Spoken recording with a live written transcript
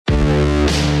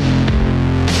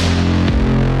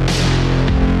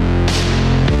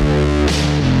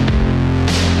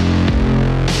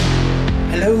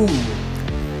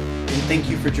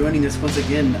for joining us once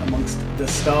again amongst the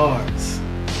stars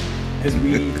as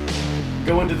we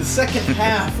go into the second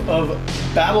half of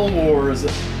Battle Wars,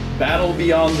 Battle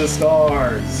Beyond the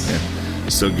Stars. Yeah.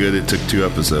 So good it took 2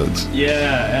 episodes.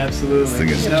 Yeah, absolutely. This thing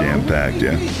is jam-packed,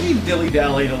 yeah. We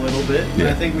dilly-dallied a little bit. Yeah.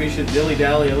 I think we should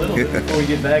dilly-dally a little bit before we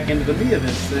get back into the meat of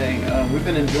this thing. We've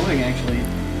been enjoying, actually,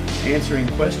 answering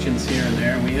questions here and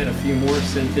there. We had a few more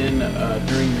sent in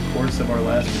during the course of our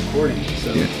last recording.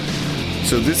 So, yeah.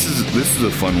 So this is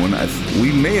a fun one.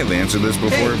 We may have answered this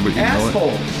before, but you asshole.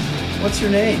 know what? What's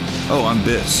your name? Oh, I'm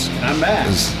Biss. And I'm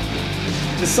Max.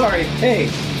 Just sorry. Hey,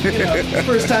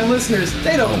 first-time listeners,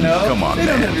 they don't know. Come on, they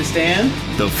man. don't understand.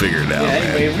 They'll figure it out,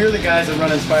 anyway, man. we're the guys that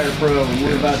run Inspire Pro, and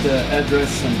we're about to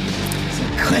address some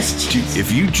questions.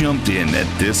 If you jumped in at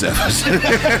this episode,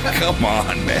 come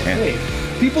on, man. Hey,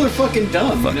 people are fucking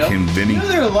dumb, fucking Vinny. You know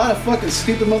there are a lot of fucking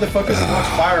stupid motherfuckers that watch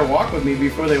Fire Walk with me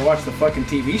before they watch the fucking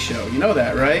TV show. You know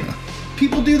that, right?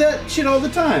 People do that shit all the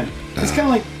time. It's kind of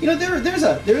like,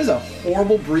 there is a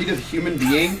horrible breed of human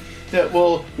being that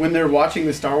will, when they're watching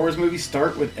the Star Wars movie,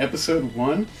 start with episode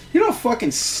 1. You know how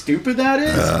fucking stupid that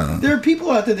is? There are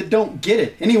people out there that don't get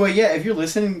it. Anyway, yeah, if you're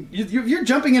listening, you're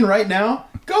jumping in right now,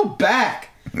 go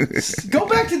back. Go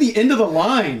back to the end of the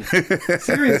line.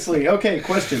 Seriously. Okay,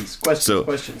 questions.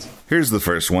 Here's the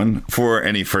first one for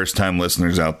any first-time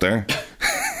listeners out there.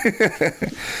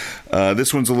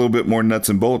 This one's a little bit more nuts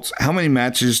and bolts. How many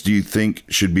matches do you think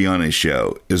should be on a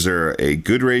show? Is there a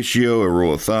good ratio, a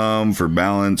rule of thumb for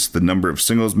balance, the number of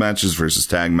singles matches versus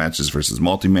tag matches versus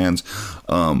multi-mans?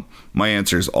 My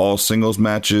answer is all singles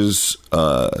matches,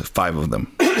 5 of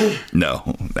them.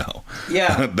 No.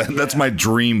 Yeah. That's my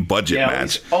dream budget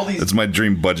match. That's my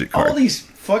dream budget card. All these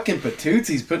fucking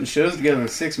patootsies putting shows together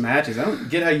with 6 matches. I don't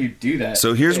get how you do that.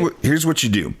 So here's what you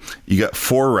do. You got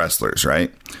 4 wrestlers,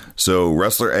 right? So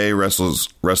wrestler A wrestles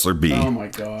wrestler B. Oh my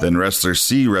God. Then wrestler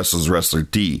C wrestles wrestler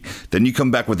D. Then you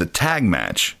come back with a tag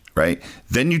match, right?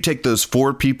 Then you take those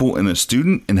 4 people and a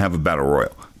student and have a battle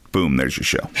royal. Boom, there's your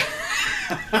show.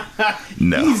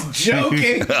 No. He's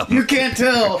joking. You can't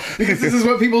tell because this is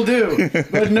what people do.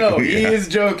 But no, he is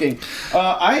joking.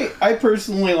 I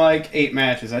personally like 8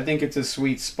 matches. I think it's a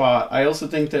sweet spot. I also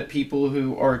think that people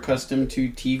who are accustomed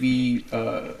to TV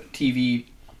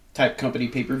type company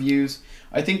pay-per-views,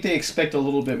 I think they expect a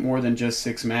little bit more than just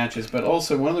 6 matches. But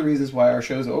also, one of the reasons why our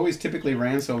shows always typically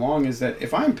ran so long is that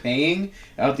if I'm paying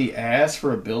out the ass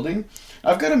for a building,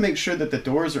 I've got to make sure that the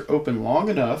doors are open long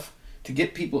enough to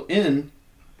get people in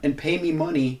and pay me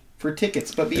money for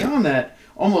tickets. But beyond that,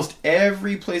 almost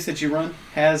every place that you run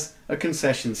has a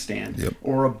concession stand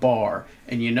or a bar.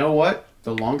 And you know what?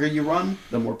 The longer you run,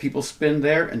 the more people spend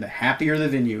there and the happier the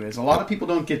venue is. A lot of people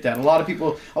don't get that. A lot of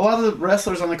the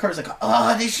wrestlers on the card is like,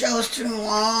 oh, this show's too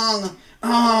long.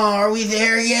 Oh, are we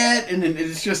there yet? And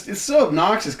it's so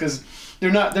obnoxious because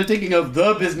they're thinking of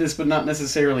the business but not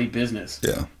necessarily business.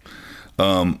 Yeah.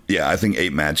 I think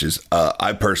 8 matches.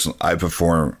 I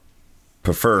prefer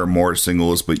more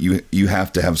singles, but you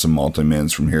have to have some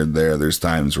multi-mans from here to there. There's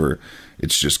times where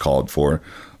it's just called for.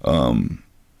 I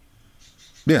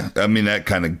mean, that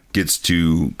kind of gets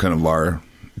to kind of our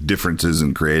differences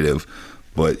in creative.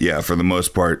 But yeah, for the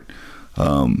most part,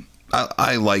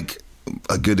 I like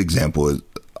a good example is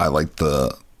I like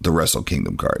the Wrestle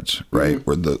Kingdom cards, right? Mm-hmm.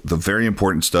 Where the very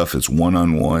important stuff is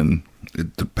one-on-one,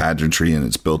 the pageantry, and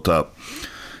it's built up.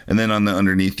 And then on the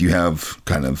underneath, you have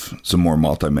kind of some more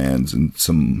multi-mans and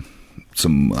some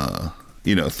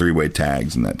 3-way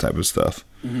tags and that type of stuff.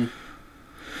 Mm-hmm.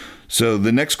 So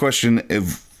the next question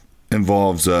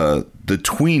involves the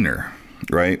tweener,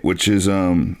 right? Which is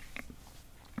a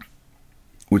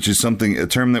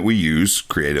term that we use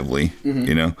creatively,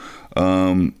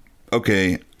 mm-hmm.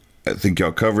 Okay, I think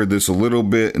y'all covered this a little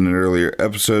bit in an earlier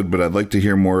episode, but I'd like to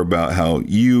hear more about how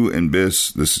you and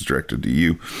Biss, this is directed to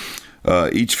you,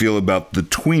 each feel about the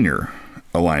tweener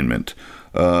alignment.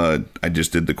 I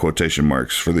just did the quotation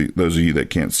marks for those of you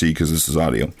that can't see because this is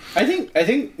audio. I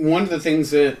think one of the things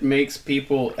that makes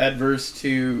people adverse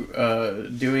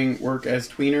to doing work as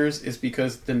tweeners is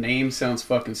because the name sounds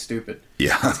fucking stupid.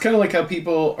 Yeah. It's kind of like how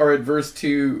people are adverse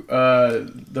to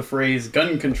the phrase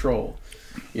gun control.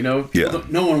 No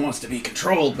one wants to be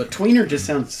controlled, but tweener just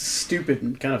sounds stupid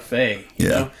and kind of fey.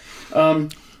 You know?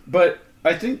 But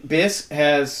I think Biss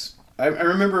has... I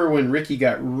remember when Ricky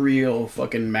got real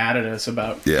fucking mad at us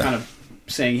about kind of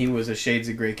saying he was a Shades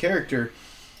of Grey character.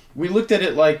 We looked at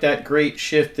it like that great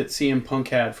shift that CM Punk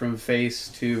had from face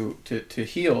to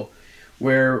heel,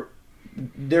 where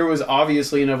there was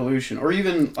obviously an evolution. Or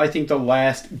even, I think, the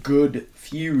last good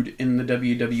feud in the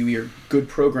WWE or good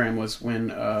program was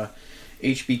when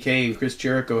HBK and Chris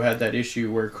Jericho had that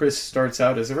issue where Chris starts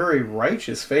out as a very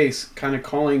righteous face, kind of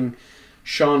calling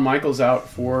Shawn Michaels out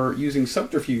for using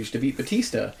subterfuge to beat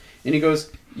Batista. And he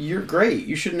goes, "You're great.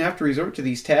 You shouldn't have to resort to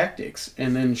these tactics."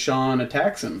 And then Shawn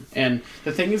attacks him. And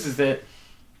the thing is that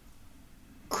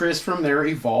Chris from there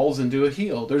evolves into a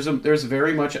heel. There's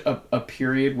very much a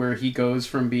period where he goes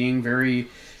from being very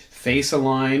face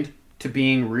aligned to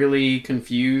being really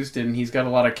confused, and he's got a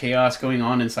lot of chaos going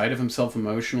on inside of himself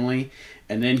emotionally.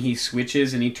 And then he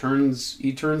switches and he turns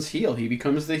heel. He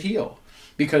becomes the heel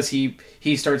because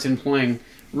he starts employing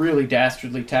really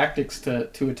dastardly tactics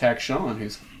to attack Shawn,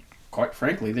 who's quite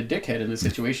frankly the dickhead in the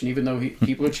situation, even though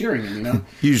people are cheering him, you know.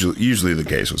 Usually the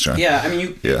case with Shawn. Yeah, I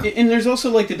mean, and there's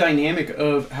also like the dynamic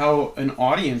of how an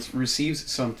audience receives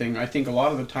something. I think a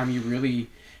lot of the time you really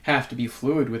have to be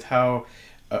fluid with how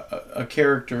a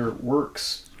character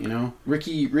works. You know,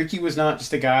 Ricky was not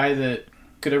just a guy that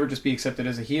could ever just be accepted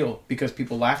as a heel because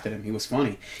people laughed at him. He was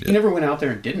funny. Yeah. He never went out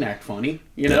there and didn't act funny.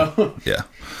 You know. Yeah.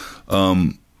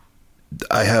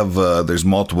 I have there's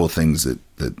multiple things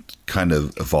that kind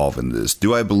of evolve into this.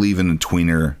 Do I believe in a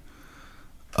tweener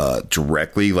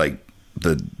directly, like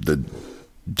the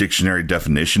dictionary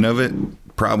definition of it?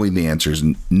 Probably the answer is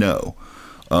no.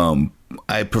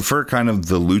 I prefer kind of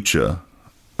the lucha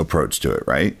approach to it,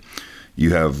 right?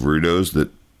 You have rudos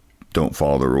that don't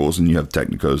follow the rules, and you have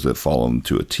technicos that follow them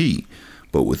to a T.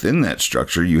 But within that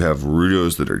structure, you have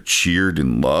rudos that are cheered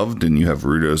and loved, and you have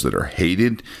rudos that are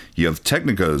hated. You have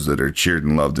technicos that are cheered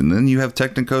and loved, and then you have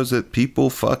technicos that people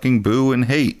fucking boo and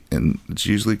hate. And it's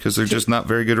usually because they're just not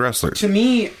very good wrestlers. To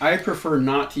me, I prefer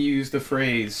not to use the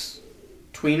phrase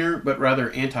tweener, but rather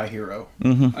anti-hero.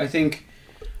 Mm-hmm. I think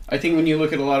when you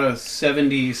look at a lot of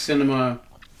 70s cinema,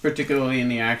 particularly in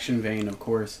the action vein, of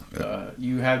course,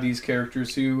 you have these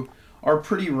characters who are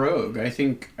pretty rogue. I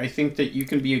think that you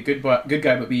can be a good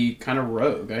guy but be kind of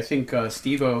rogue. I think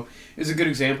Steve-O is a good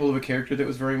example of a character that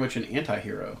was very much an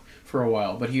anti-hero for a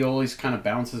while, but he always kind of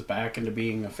bounces back into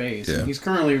being a face. Yeah. And he's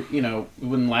currently, you know,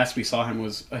 when last we saw him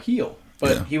was a heel,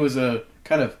 but he was a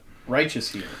kind of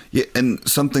righteous heel. Yeah, and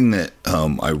something that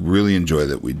I really enjoy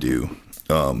that we do,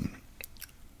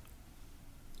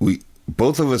 we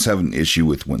both of us have an issue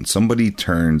with when somebody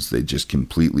turns, they just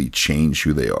completely change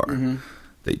who they are. Mm-hmm.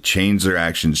 They change their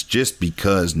actions just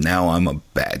because now I'm a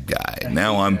bad guy.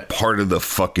 Now I'm part of the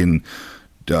fucking,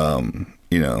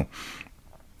 you know,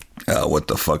 what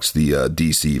the fuck's the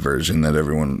DC version that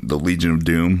everyone, the Legion of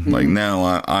Doom? Mm-hmm. Like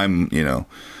now I'm, you know,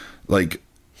 like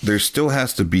there still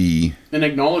has to be an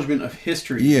acknowledgement of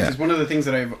history. Yeah. Because one of the things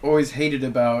that I've always hated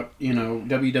about, you know,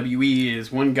 WWE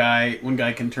is one guy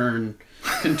can turn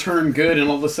good, and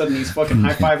all of a sudden he's fucking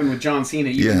high-fiving with John Cena,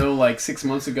 even though like 6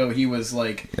 months ago he was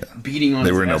like beating on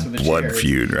his ass with a chair. They were in a blood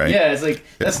feud, right? Yeah, it's like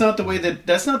that's not the way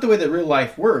that real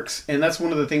life works, and that's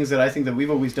one of the things that I think that we've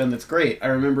always done that's great. I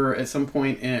remember at some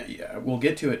point, and we'll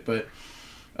get to it, but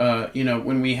you know,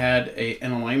 when we had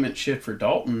an alignment shift for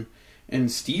Dalton,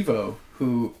 and Steve-O,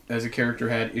 who as a character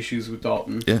had issues with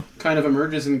Dalton, kind of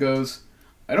emerges and goes,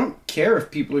 I don't care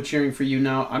if people are cheering for you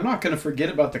now. I'm not going to forget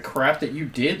about the crap that you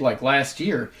did like last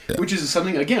year, which is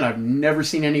something, again, I've never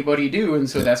seen anybody do, and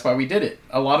so that's why we did it.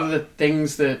 A lot of the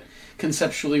things that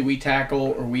conceptually we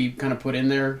tackle or we kind of put in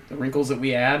there, the wrinkles that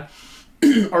we add,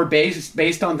 are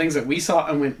based on things that we saw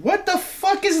and went, what the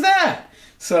fuck is that?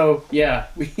 So, yeah,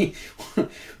 we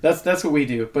that's what we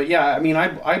do. But, yeah, I mean,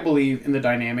 I believe in the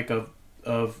dynamic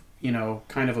of you know,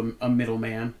 kind of a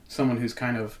middleman, someone who's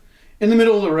kind of in the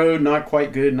middle of the road, not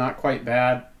quite good, not quite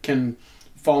bad, can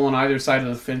fall on either side of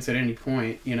the fence at any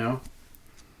point, you know?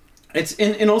 It's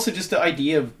and also just the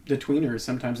idea of the tweeners,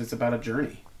 sometimes it's about a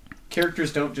journey.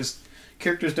 Characters don't just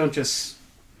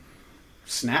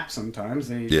snap sometimes.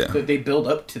 They build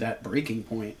up to that breaking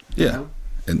point. Yeah. You know?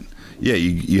 And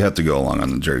you have to go along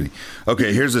on the journey.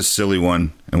 Okay, here's a silly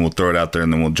one, and we'll throw it out there,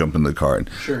 and then we'll jump into the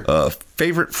card. Sure.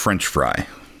 Favorite French fry?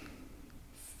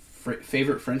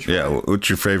 Favorite French fry? Yeah, what's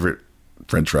your favorite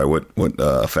French fry?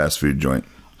 What fast food joint?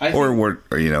 Or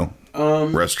you know,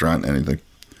 restaurant, anything?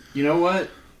 You know what?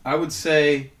 I would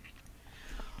say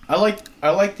I like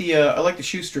the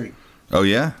shoestring. Oh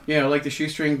yeah? Yeah, I like the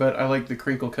shoestring, but I like the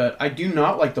crinkle cut. I do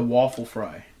not like the waffle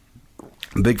fry.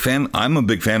 Big fan. I'm a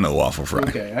big fan of the waffle fry.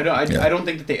 Okay, I don't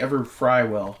think that they ever fry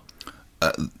well.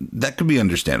 That could be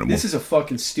understandable. This is a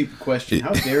fucking stupid question.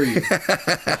 How dare you?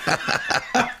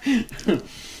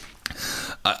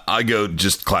 I go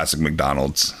just classic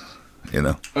McDonald's, you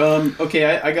know. Okay,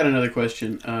 I got another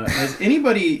question. Has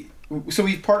anybody? So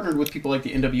we've partnered with people like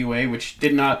the NWA, which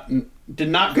did not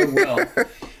go well,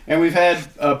 and we've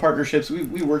had partnerships.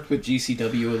 We worked with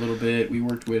GCW a little bit. We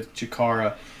worked with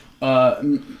Chikara. Are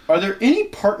there any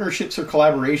partnerships or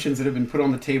collaborations that have been put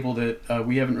on the table that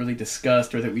we haven't really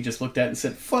discussed or that we just looked at and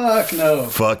said, fuck no?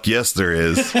 Fuck yes, there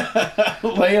is.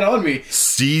 Lay it on me.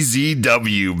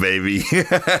 CZW, baby.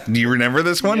 Do you remember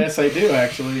this one? Yes, I do,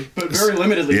 actually. But very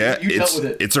limitedly. Yeah, you dealt with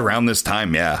it. It's around this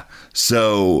time, yeah.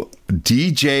 So,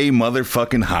 DJ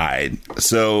motherfucking Hyde.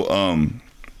 So,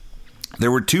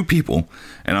 there were two people,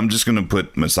 and I'm just going to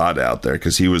put Masada out there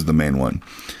because he was the main one.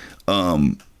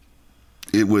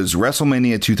 It was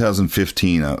WrestleMania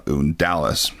 2015 in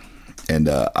Dallas, and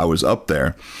I was up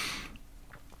there,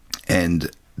 and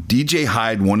DJ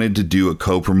Hyde wanted to do a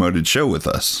co-promoted show with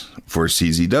us for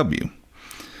CZW.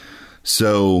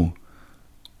 So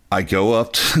I go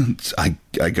up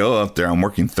I go up there. I'm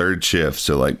working third shift,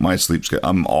 so like my sleep schedule,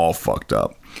 I'm all fucked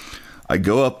up. I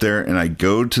go up there and I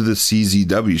go to the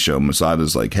CZW show.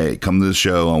 Masada's like, "Hey, come to the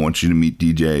show. I want you to meet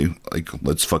DJ. Like,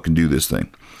 let's fucking do this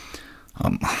thing."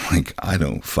 I'm like, I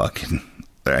don't fucking,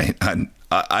 right?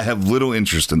 I have little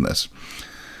interest in this.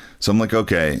 So I'm like,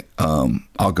 okay,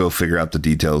 I'll go figure out the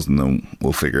details and then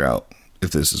we'll figure out if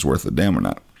this is worth a damn or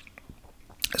not.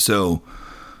 So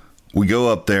we go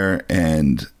up there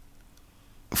and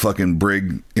fucking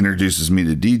Brig introduces me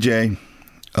to DJ.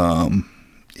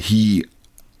 He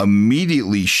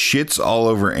immediately shits all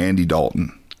over Andy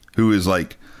Dalton, who is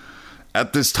like,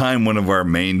 at this time, one of our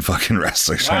main fucking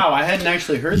wrestlers. Wow, I hadn't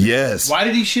actually heard that. Yes. Why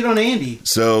did he shit on Andy?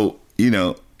 So,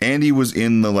 Andy was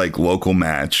in the like local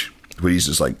match, but he's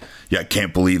just like, yeah, I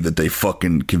can't believe that they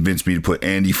fucking convinced me to put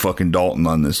Andy fucking Dalton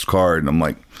on this card. And I'm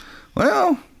like,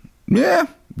 well, yeah,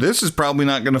 this is probably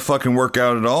not going to fucking work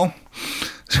out at all.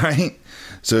 Right?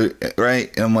 So,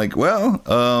 right. And I'm like, well,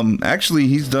 actually,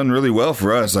 he's done really well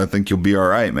for us. I think you'll be all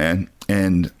right, man.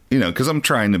 And, because I'm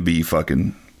trying to be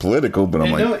fucking political, but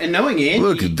I'm and knowing Andy,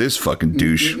 look at this fucking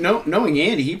douche. Knowing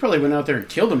Andy, he probably went out there and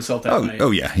killed himself that night. Oh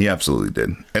yeah, he absolutely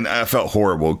did. And I felt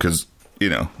horrible because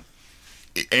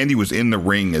Andy was in the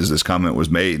ring as this comment was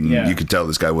made, and you could tell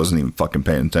this guy wasn't even fucking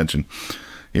paying attention.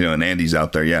 And Andy's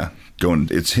out there, going.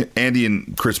 It's Andy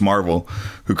and Chris Marvel,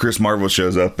 who Chris Marvel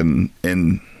shows up and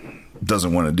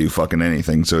doesn't want to do fucking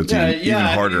anything, so it's even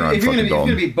harder on fucking Dalton. If you're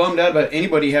gonna be bummed out about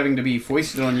anybody having to be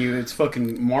foisted on you, it's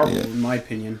fucking Marvel, in my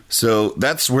opinion. So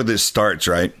that's where this starts,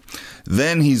 right?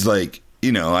 Then he's like,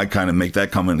 I kind of make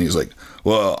that comment, and he's like,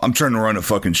 well, I'm trying to run a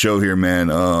fucking show here, man.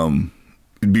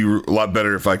 It'd be a lot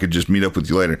better if I could just meet up with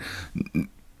you later.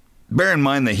 Bear in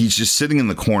mind that he's just sitting in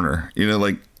the corner,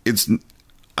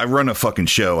 I run a fucking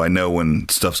show. I know when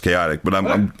stuff's chaotic, but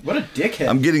what a dickhead.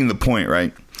 I'm getting the point,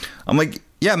 right? I'm like,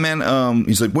 yeah, man.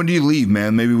 He's like, when do you leave,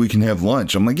 man? Maybe we can have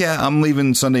lunch. I'm like, yeah, I'm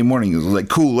leaving Sunday morning. He's like,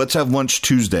 cool. Let's have lunch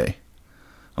Tuesday.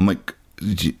 I'm like,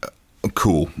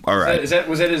 cool. All right.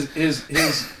 Was that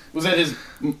his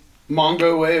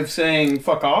Mongo way of saying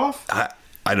fuck off?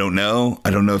 I don't know.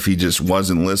 I don't know if he just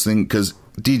wasn't listening, because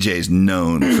DJ's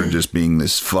known for just being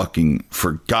this fucking,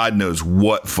 for God knows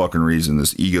what fucking reason,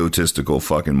 this egotistical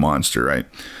fucking monster, right?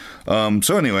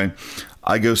 So anyway,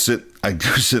 I go sit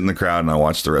in the crowd and I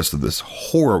watch the rest of this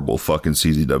horrible fucking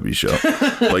CZW show.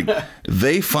 Like,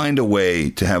 they find a way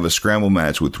to have a scramble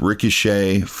match with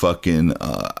Ricochet, fucking,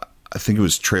 I think it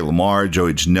was Trey Lamar,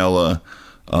 Joey Janela,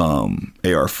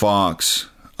 AR Fox,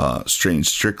 Strange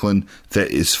Strickland,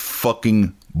 that is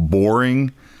fucking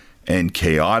boring and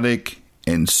chaotic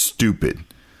and stupid.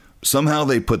 Somehow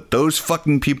they put those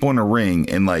fucking people in a ring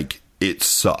and like, it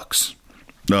sucks.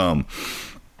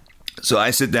 So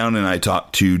I sit down and I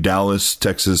talk to Dallas,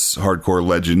 Texas hardcore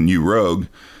legend U-Rogue,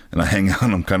 and I hang out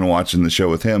and I'm kind of watching the show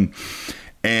with him.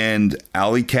 And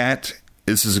Alley Cat,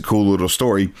 this is a cool little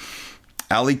story.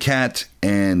 Alley Cat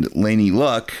and Lainey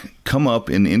Luck come up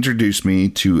and introduce me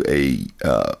to a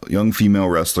young female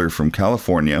wrestler from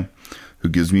California who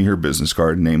gives me her business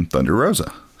card named Thunder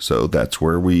Rosa. So that's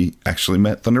where we actually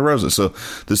met Thunder Rosa. So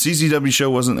the CZW show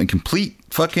wasn't a complete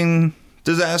fucking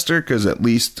disaster, because at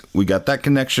least we got that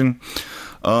connection.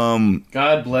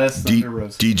 God bless Thunder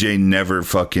Rosa. DJ never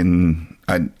fucking,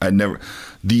 I never,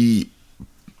 the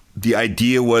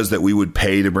idea was that we would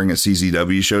pay to bring a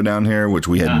CZW show down here, which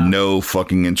we had no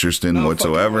fucking interest in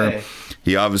whatsoever.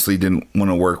 He obviously didn't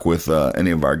want to work with any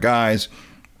of our guys.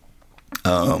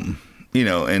 And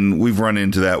we've run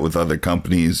into that with other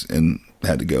companies and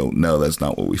had to go, no, that's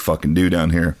not what we fucking do down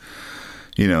here.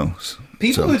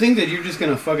 People who think that you're just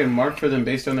going to fucking mark for them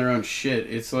based on their own shit,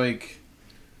 it's like...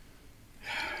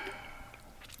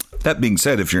 That being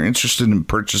said, if you're interested in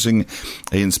purchasing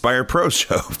a Inspire Pro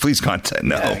show, please contact.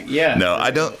 No, I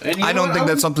don't think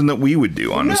that's something that we would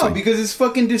do, honestly. No, because it's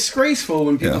fucking disgraceful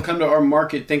when people come to our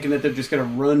market thinking that they're just gonna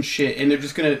run shit and they're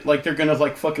just gonna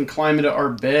fucking climb into our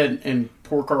bed and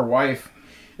pork our wife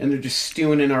and they're just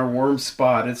stewing in our warm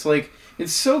spot. It's like,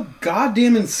 it's so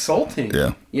goddamn insulting.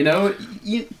 Yeah. You know,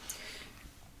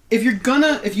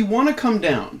 if you want to come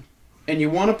down and you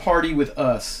want to party with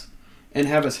us and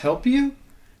have us help you,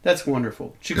 that's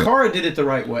wonderful. Chikara did it the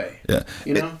right way. Yeah.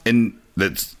 You know? And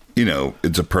that's, you know,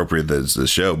 it's appropriate that it's the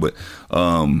show, but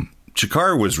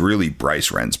Chikara was really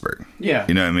Bryce Rensburg. Yeah.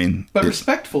 You know what I mean? But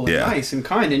respectful and nice and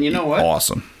kind. And you know what?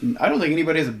 Awesome. I don't think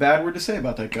anybody has a bad word to say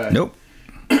about that guy. Nope.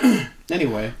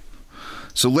 Anyway.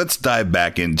 So let's dive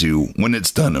back into when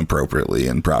it's done appropriately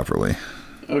and properly.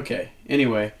 Okay.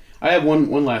 Anyway, I have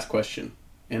one last question.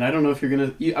 And I don't know if you're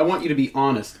going to... I want you to be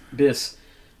honest. Biss,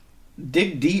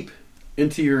 dig deep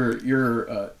into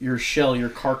your shell, your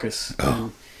carcass,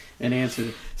 and answer.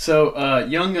 So,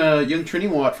 young Trini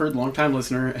Watford, longtime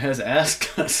listener, has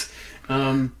asked us,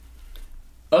 other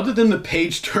than the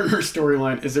Paige Turner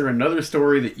storyline, is there another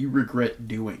story that you regret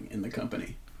doing in the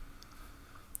company?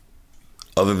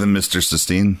 Other than Mr.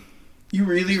 Sistine? You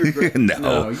really regret?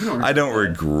 No, you don't I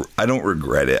don't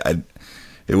regret it.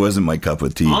 It wasn't my cup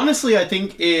of tea. Honestly, I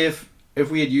think if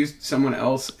we had used someone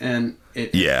else and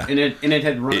it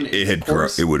had run its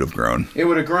course, it would have grown. It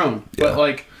would have grown. Yeah. But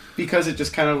like, because it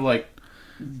just kind of like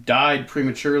died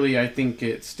prematurely, I think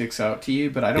it sticks out to you.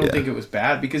 But I don't think it was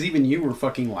bad, because even you were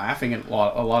fucking laughing at a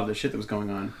lot of the shit that was going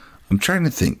on. I'm trying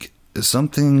to think.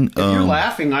 Something. If you're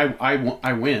laughing,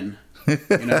 I win. You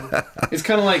know, it's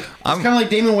kind of like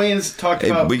Damon Wayans talked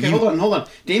about. Okay, hold on.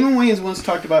 Damon Wayans once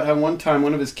talked about how one time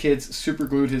one of his kids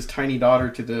superglued his tiny daughter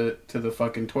to the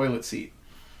fucking toilet seat,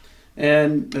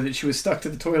 and that she was stuck to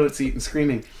the toilet seat and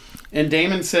screaming. And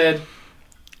Damon said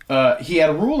he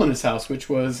had a rule in his house, which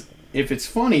was, if it's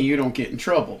funny, you don't get in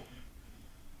trouble.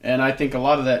 And I think a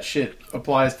lot of that shit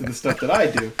applies to the stuff that I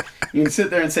do. You can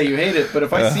sit there and say you hate it, but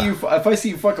if I see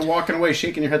you fucking walking away,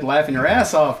 shaking your head, laughing your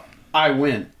ass off, I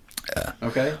win. Yeah.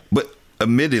 Okay. But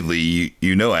admittedly,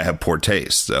 you know I have poor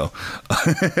taste, so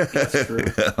That's true.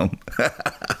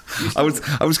 I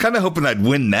was kind of hoping I'd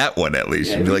win that one at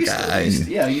least. Yeah, You'd be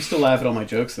like, you still laugh at all my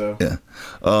jokes though. Yeah.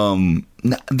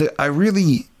 I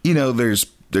really, you know, there's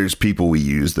people we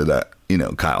use that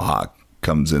Kyle Hawk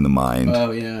comes into mind.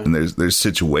 Oh yeah. And there's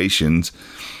situations.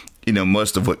 You know,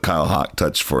 most of what Kyle Hawk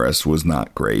touched for us was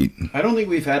not great. I don't think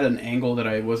we've had an angle that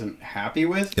I wasn't happy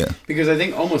with. Yeah. Because I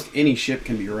think almost any ship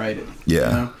can be righted.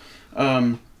 Yeah. You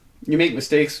know? You make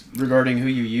mistakes regarding who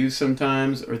you use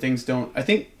sometimes, or things don't... I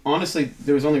think, honestly,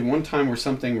 there was only one time where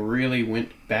something really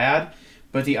went bad,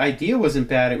 but the idea wasn't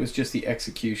bad, it was just the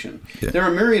execution. Yeah. There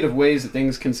are a myriad of ways that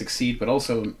things can succeed, but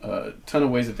also a ton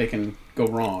of ways that they can go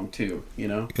wrong, too, you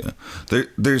know? Yeah.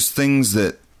 There's things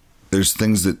that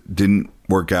didn't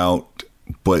work out,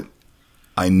 but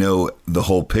I know the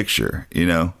whole picture, you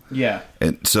know? Yeah.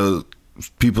 And so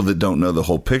people that don't know the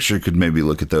whole picture could maybe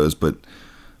look at those, but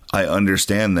I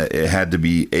understand that it had to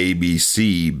be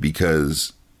ABC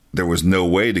because there was no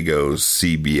way to go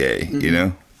CBA, mm-hmm. you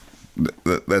know?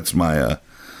 That's my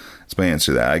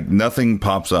answer to that. Nothing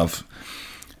pops off.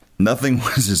 Nothing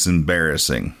was as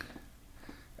embarrassing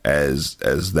as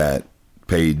that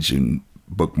page and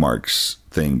bookmarks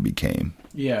thing became.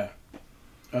 Yeah.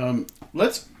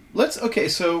 Let's okay,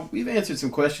 so we've answered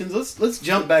some questions. Let's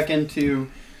jump back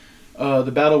into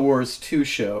the Battle Wars 2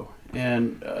 show.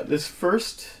 And this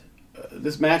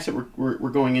match that we're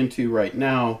going into right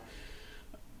now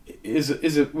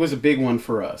was a big one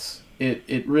for us.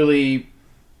 It really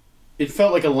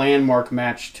felt like a landmark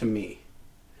match to me.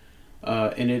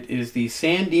 And it is the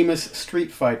San Dimas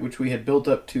street fight, which we had built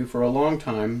up to for a long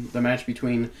time, the match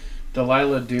between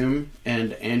Delilah Doom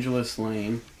and Angela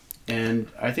Slane. And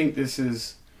I think this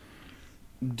is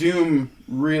Doom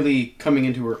really coming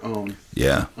into her own.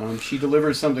 Yeah. She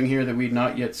delivers something here that we've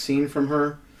not yet seen from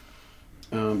her.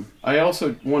 I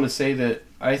also want to say that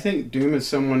I think Doom is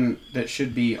someone that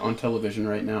should be on television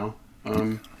right now.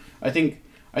 I think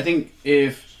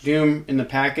if Doom in the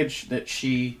package that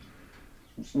she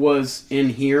was in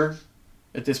here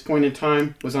at this point in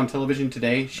time was on television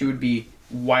today, she would be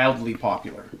wildly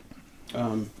popular.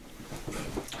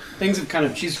 Things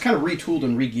have she's kind of retooled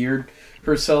and regeared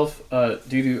herself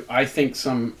due to, I think,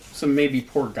 some maybe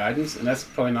poor guidance, and that's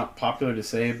probably not popular to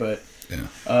say, but yeah.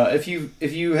 If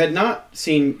you had not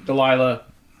seen Delilah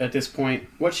at this point,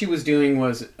 what she was doing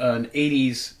was an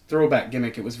 80s throwback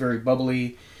gimmick. It was very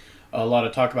bubbly, a lot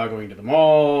of talk about going to the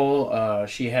mall.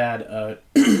 She had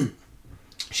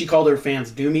she called her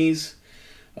fans Doomies.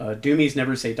 Doomies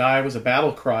Never Say Die was a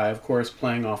battle cry, of course,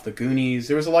 playing off the Goonies.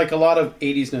 There was a lot of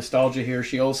 80s nostalgia here.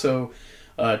 She also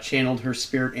channeled her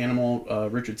spirit animal,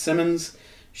 Richard Simmons.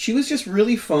 she was just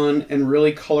really fun and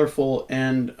really colorful.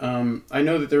 And I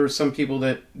know that there were some people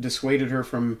that dissuaded her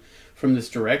from this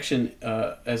direction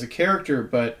as a character,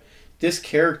 but this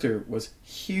character was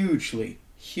hugely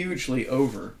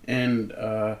over, and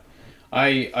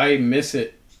I miss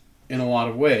it in a lot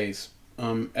of ways.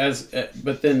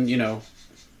 But then, you know,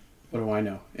 what do I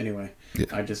know? Anyway, yeah.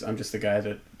 I'm just the guy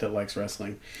that likes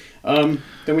wrestling. Then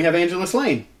we have Angelus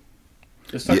Lane.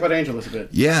 Let's talk about Angelus a bit.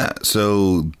 Yeah,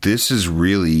 so this is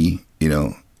really, you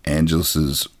know,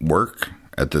 Angelus's work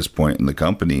at this point in the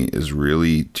company is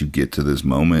really to get to this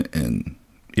moment and,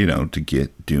 you know, to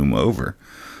get Doom over.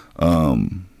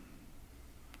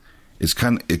 It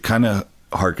kind of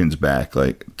harkens back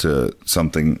like to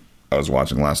something I was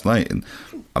watching last night, and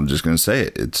I'm just going to say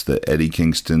it. It's the Eddie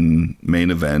Kingston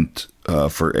main event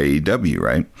for AEW,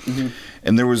 right? Mm-hmm.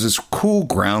 And there was this cool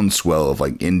groundswell of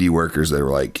like indie workers that were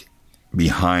like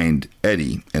behind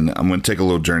Eddie. And I'm going to take a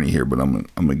little journey here, but I'm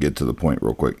going to get to the point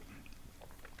real quick.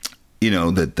 You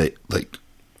know,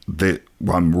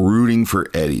 I'm rooting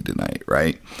for Eddie tonight,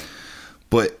 right?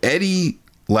 But Eddie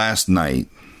last night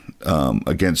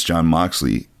against Jon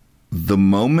Moxley, the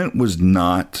moment was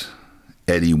not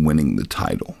Eddie winning the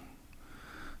title.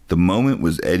 The moment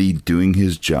was Eddie doing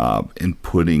his job and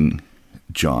putting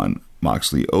Jon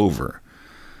Moxley over.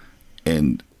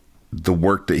 And the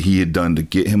work that he had done to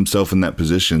get himself in that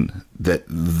position,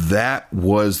 that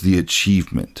was the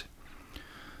achievement.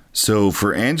 So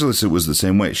for Angelus, it was the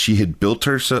same way. She had built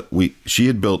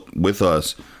with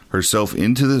us herself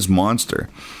into this monster.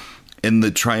 And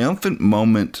the triumphant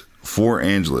moment for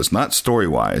Angelus, not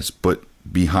story-wise, but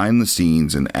behind the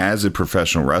scenes and as a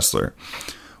professional wrestler,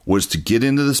 was to get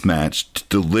into this match, to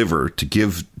deliver, to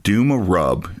give Doom a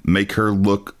rub, make her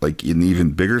look like an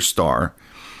even bigger star,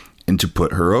 and to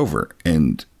put her over.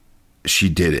 And she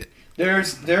did it. There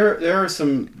are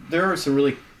some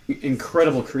really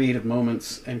incredible creative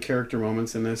moments and character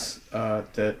moments in this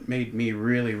that made me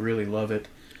really, really love it.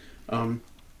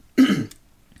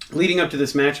 Leading up to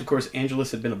this match, of course,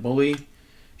 Angelus had been a bully.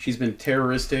 She's been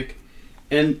terroristic.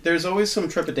 And there's always some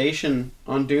trepidation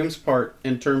on Doom's part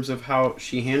in terms of how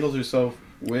she handles herself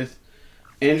with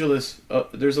Angelus.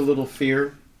 There's a little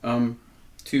fear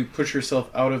to push herself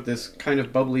out of this kind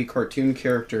of bubbly cartoon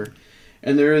character.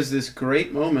 And there is this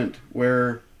great moment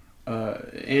where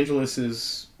Angelus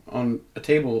is on a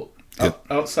table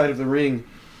outside of the ring,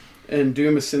 and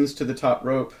Doom ascends to the top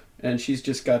rope, and she's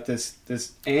just got this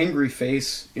angry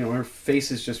face. You know, her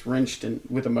face is just wrenched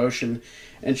with emotion,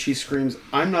 and she screams,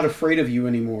 "I'm not afraid of you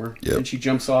anymore." Yep. And she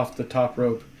jumps off the top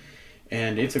rope,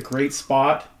 and it's a great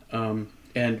spot.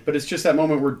 But it's just that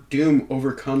moment where Doom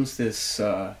overcomes this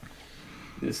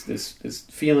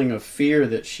feeling of fear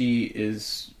that she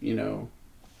is, you know,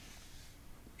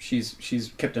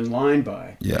 she's kept in line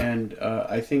by. Yeah. And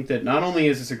I think that not only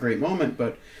is this a great moment,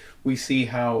 but we see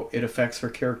how it affects her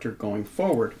character going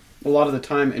forward. A lot of the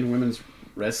time in women's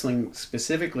wrestling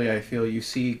specifically, I feel you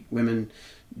see women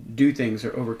do things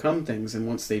or overcome things, and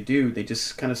once they do, they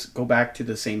just kind of go back to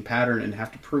the same pattern and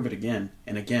have to prove it again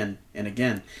and again and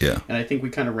again. Yeah. And I think we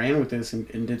kind of ran with this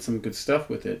and did some good stuff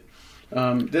with it.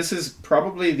 This is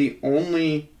probably the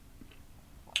only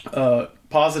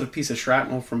positive piece of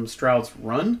shrapnel from Stroud's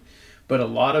run, but a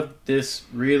lot of this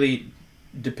really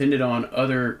depended on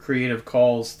other creative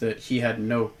calls that he had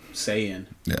no say in.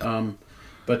 Yeah.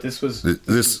 But this was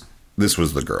this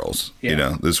was the girls. Yeah. You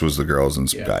know, this was the girls and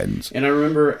some guidance. And I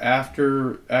remember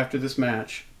after this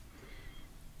match,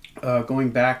 going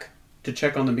back to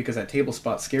check on them because that table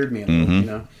spot scared me a little. You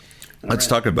know. Let's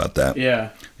talk about that.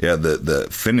 Yeah. Yeah. The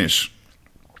finish.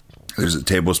 There's a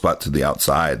table spot to the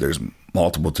outside. There's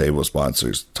multiple table spots.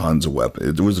 There's tons of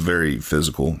weapons. It was a very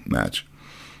physical match.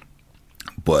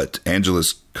 But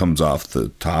Angelus comes off the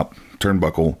top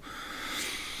turnbuckle.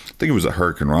 I think it was a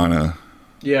Hurricane Rana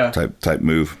type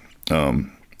move,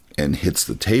 and hits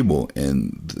the table.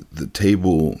 And the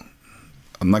table,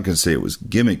 I'm not going to say it was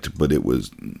gimmicked, but it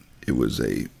was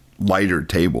a lighter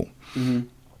table. Mm-hmm.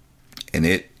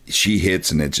 And she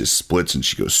hits and it just splits and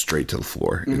she goes straight to the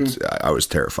floor. Mm-hmm. I was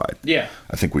terrified. Yeah.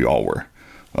 I think we all were.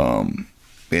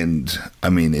 And I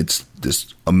mean, it's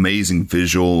this amazing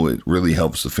visual. It really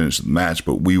helps to finish the match,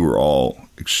 but we were all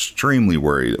extremely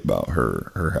worried about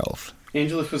her health.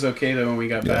 Angelus was okay though when we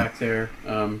got back there.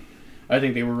 I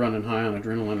think they were running high on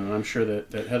adrenaline, and I'm sure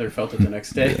that Heather felt it the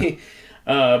next day.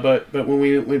 But when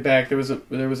we went back, there was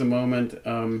a moment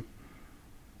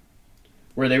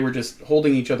where they were just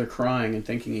holding each other, crying and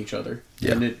thanking each other.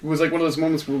 Yeah. And it was like one of those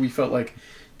moments where we felt like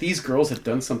these girls had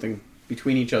done something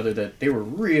between each other that they were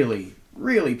really,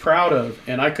 really proud of,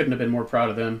 and I couldn't have been more proud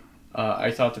of them.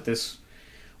 I thought that this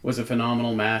was a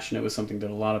phenomenal match, and it was something that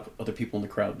a lot of other people in the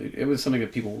crowd did. It was something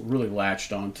that people really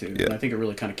latched onto, Yeah. and I think it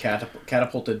really kind of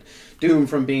catapulted Doom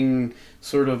from being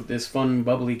sort of this fun,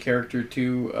 bubbly character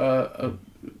to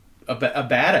a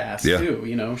badass too.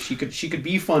 You know, she could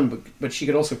be fun, but she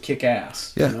could also kick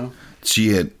ass. Yeah. You know?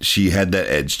 She had that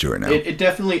edge to her now. It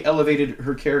definitely elevated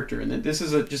her character, and this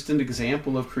is just an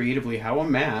example of creatively how a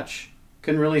match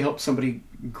can really help somebody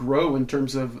grow in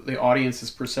terms of the audience's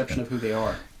perception of who they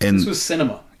are. And this was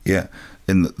cinema. Yeah,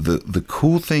 and the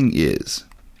cool thing is,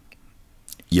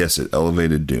 yes, it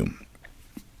elevated Doom,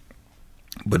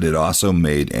 but it also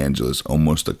made Angelus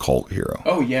almost a cult hero.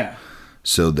 Oh yeah.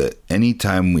 So that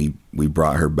anytime we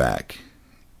brought her back,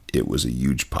 it was a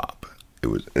huge pop. It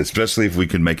was, especially if we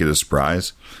could make it a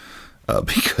surprise,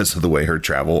 because of the way her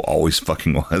travel always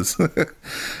fucking was.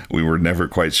 We were never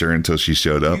quite sure until she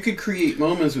showed up. You could create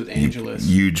moments with Angelus.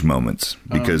 Huge moments,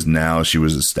 because now she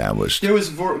was established. There was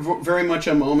very much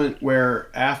a moment where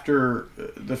after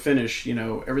the finish, you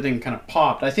know, everything kind of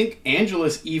popped. I think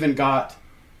Angelus even got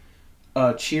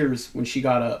cheers when she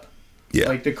got up. Yeah.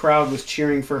 Like the crowd was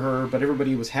cheering for her, but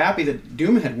everybody was happy that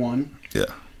Doom had won. Yeah.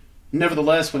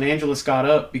 Nevertheless, when Angelus got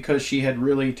up, because she had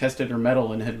really tested her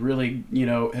mettle and had really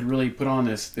put on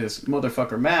this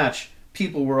motherfucker match,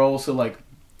 people were also like,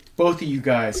 both of you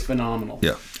guys, phenomenal.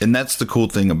 Yeah. And that's the cool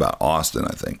thing about Austin,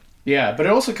 I think. Yeah, but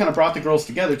it also kind of brought the girls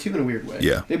together, too, in a weird way.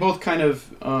 Yeah. They both kind of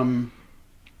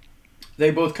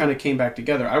came back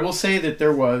together. I will say that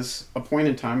there was a point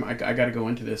in time, I got to go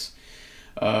into this,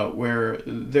 where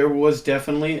there was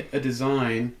definitely a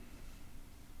design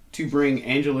to bring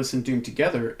Angelus and Doom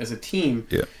together as a team.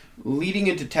 Yeah. Leading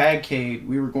into Tagcade,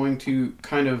 we were going to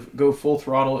kind of go full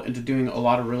throttle into doing a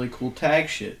lot of really cool tag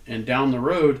shit. And down the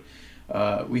road,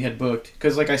 we had booked,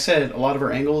 because like I said, a lot of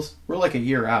our angles, we're like a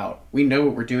year out. We know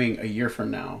what we're doing a year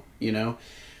from now, you know?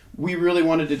 We really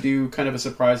wanted to do kind of a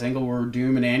surprise angle where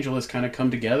Doom and Angelus kind of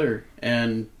come together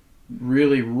and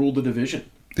really rule the division.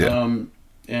 Yeah.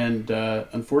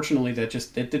 Unfortunately, that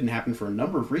didn't happen for a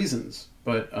number of reasons.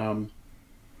 But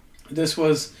this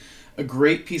was a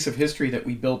great piece of history that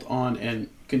we built on and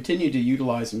continue to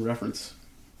utilize and reference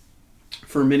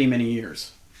for many, many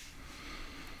years.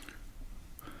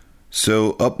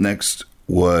 So up next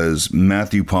was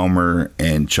Matthew Palmer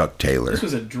and Chuck Taylor. This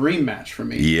was a dream match for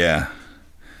me. Yeah.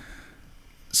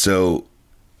 So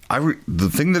the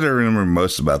thing that I remember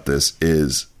most about this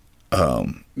is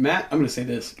Matt, I'm going to say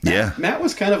this. Matt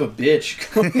was kind of a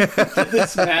bitch going into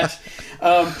this match.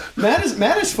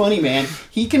 Matt is funny, man.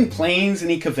 He complains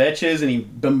and he kvetches and he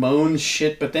bemoans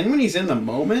shit, but then when he's in the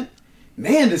moment,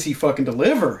 man, does he fucking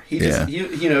deliver. He's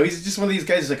just one of these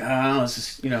guys who's like, it's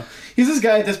just, he's this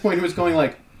guy at this point who was going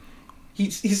like, he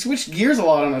switched gears a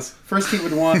lot on us. First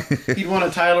he'd want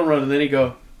a title run, and then he'd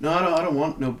go, no, I don't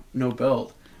want no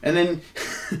belt. And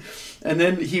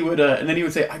then he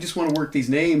would say, I just want to work these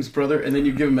names, brother. And then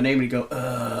you'd give him a name and he'd go,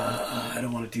 I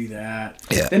don't want to do that.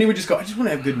 Yeah. Then he would just go, I just want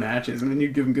to have good matches. And then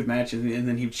you'd give him good matches, and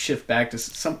then he'd shift back to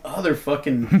some other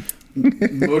fucking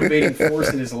motivating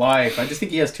force in his life. I just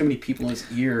think he has too many people in his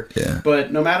ear. Yeah.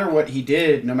 But no matter what he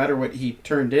did, no matter what he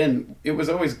turned in, it was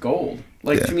always gold.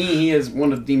 To me, he is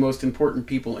one of the most important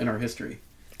people in our history.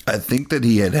 I think that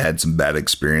he had some bad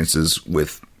experiences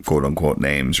with quote unquote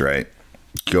names, right?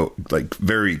 Go like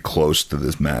very close to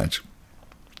this match.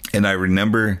 And I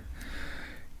remember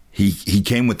he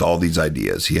came with all these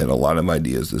ideas. He had a lot of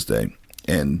ideas this day.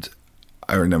 And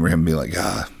I remember him being like,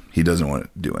 he doesn't want to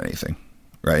do anything.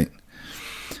 Right?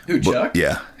 Who, Chuck?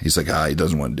 Yeah. He's like, he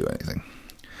doesn't want to do anything.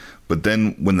 But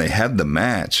then when they had the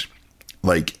match,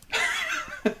 like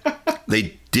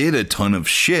they did a ton of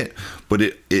shit, but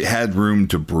it had room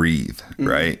to breathe,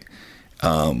 right?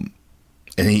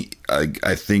 And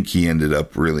I think he ended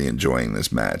up really enjoying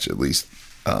this match, at least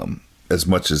as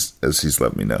much as he's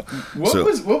let me know. What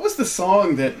was the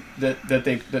song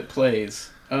that plays?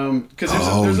 Because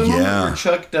there's a moment where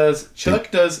Chuck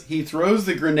does he throws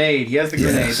the grenade. He has the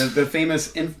grenade, the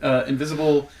famous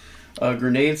invisible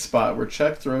grenade spot where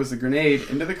Chuck throws the grenade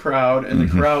into the crowd and the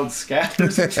crowd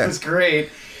scatters, which was great.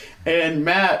 And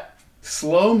Matt,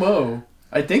 slow-mo,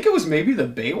 I think it was maybe the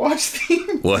Baywatch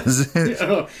theme. Was it?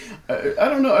 I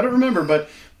don't know. I don't remember, but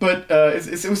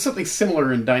it was something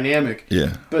similar and dynamic.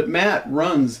 Yeah. But Matt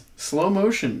runs slow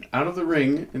motion out of the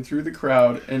ring and through the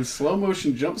crowd, and slow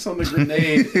motion jumps on the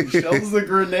grenade and shells the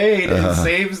grenade and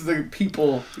saves the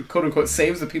people, quote unquote,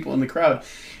 saves the people in the crowd.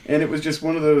 And it was just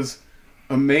one of those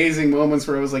amazing moments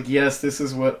where I was like, yes, this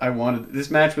is what I wanted. This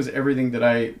match was everything that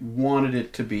I wanted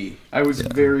it to be. I was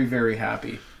very, very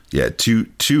happy. Yeah, two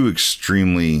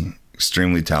extremely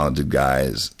talented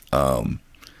guys.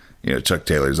 Chuck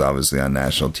Taylor's obviously on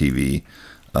national TV.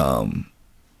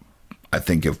 I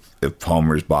think if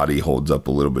Palmer's body holds up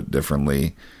a little bit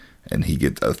differently and he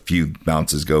gets a few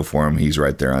bounces go for him, he's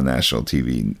right there on national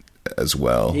TV as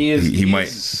well. He might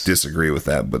disagree with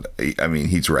that, but I mean,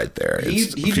 he's right there.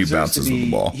 It's a few bounces of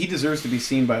the ball. He deserves to be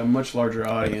seen by a much larger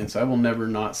audience. I will never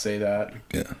not say that.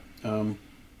 Yeah.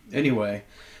 Anyway,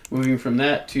 moving from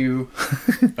that to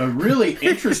a really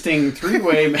interesting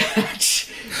three-way match.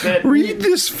 Read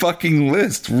this fucking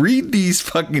list. Read these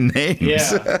fucking names.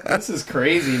 Yeah, this is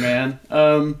crazy, man.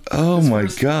 Oh my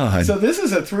god! So this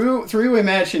is a three-way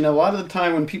match, and a lot of the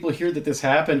time when people hear that this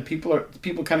happened, people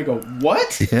kind of go,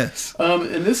 "What?" Yes.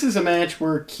 And this is a match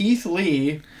where Keith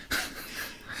Lee,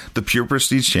 the Pure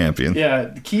Prestige champion,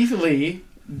 Keith Lee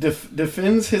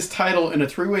defends his title in a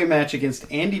three-way match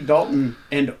against Andy Dalton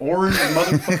and Orange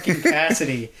motherfucking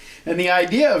Cassidy. And the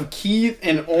idea of Keith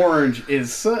and Orange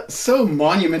is so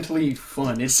monumentally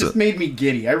fun. It just made me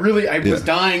giddy. I was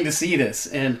dying to see this.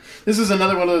 And this is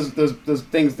another one of those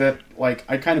things that, like,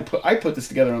 I put this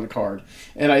together on the card.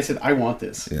 And I said, I want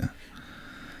this. Yeah.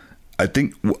 I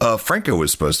think Franco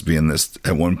was supposed to be in this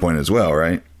at one point as well,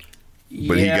 right?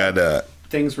 But he got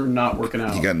things were not working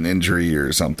out. He got an injury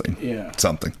or something. Yeah.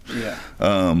 Something. Yeah.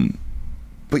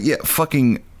 But yeah,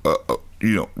 fucking,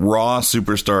 Raw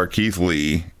superstar Keith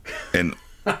Lee and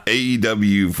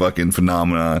AEW fucking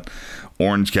phenomenon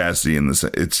Orange Cassidy in this.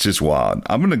 It's just wild.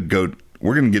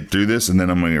 We're going to get through this and then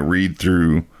I'm going to read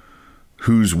through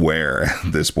who's where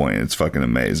at this point. It's fucking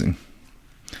amazing.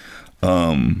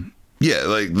 Yeah,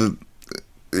 like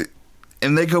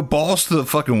and they go balls to the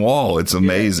fucking wall. It's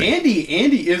amazing. Yeah,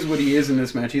 Andy is what he is in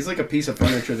this match. He's like a piece of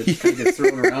furniture that just kind of gets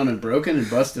thrown around and broken and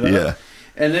busted up. Yeah.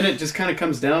 And then it just kind of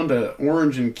comes down to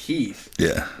Orange and Keith.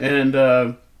 Yeah.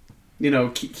 And,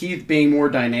 Keith being more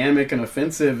dynamic and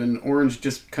offensive, and Orange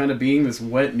just kind of being this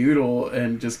wet noodle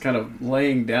and just kind of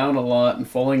laying down a lot and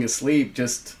falling asleep.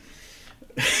 Just,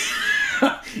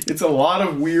 it's a lot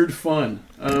of weird fun.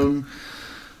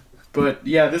 But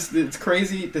yeah, it's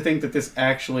crazy to think that this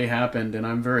actually happened, and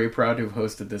I'm very proud to have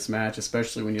hosted this match,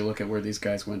 especially when you look at where these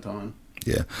guys went on.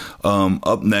 Yeah.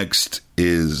 Up next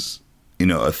is,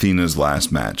 Athena's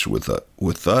last match with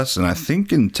us, and I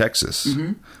think in Texas.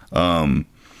 Mm-hmm.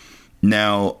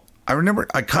 Now, I remember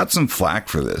I caught some flack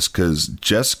for this because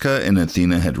Jessica and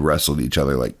Athena had wrestled each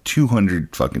other like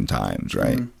 200 fucking times,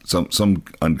 right? Mm-hmm. Some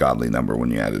ungodly number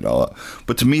when you add it all up.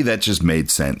 But to me, that just made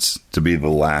sense to be the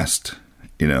last.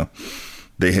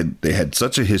 They had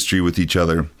such a history with each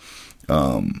other.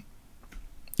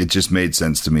 It just made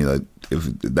sense to me that if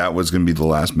that was going to be the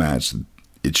last match,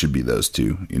 it should be those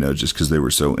two, just because they were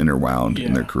so interwound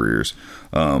in their careers.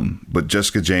 But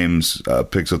Jessica James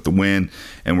picks up the win,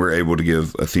 and we're able to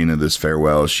give Athena this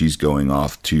farewell. She's going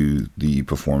off to the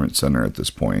Performance Center at this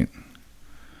point.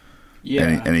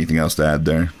 Yeah. Anything else to add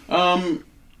there?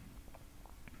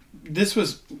 This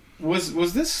was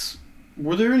this...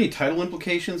 Were there any title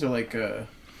implications or like? Yeah,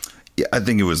 I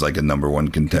think it was like a number one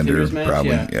contender,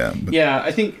 probably. Yeah,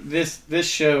 I think this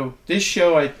show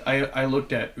I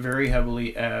looked at very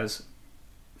heavily as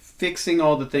fixing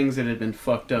all the things that had been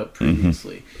fucked up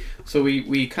previously. Mm-hmm. So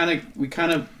we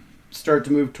kind of start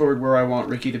to move toward where I want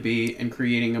Ricky to be and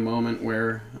creating a moment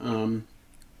where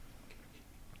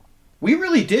we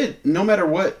really did, no matter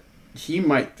what he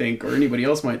might think or anybody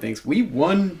else might think, we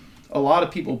won a lot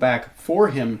of people back for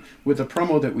him with the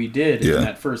promo that we did in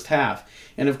that first half.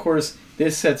 And of course,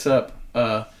 this sets up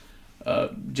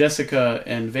Jessica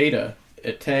and Veda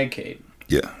at Tagcade.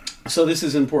 Yeah. So this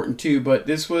is important too, but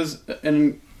this was an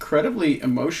incredibly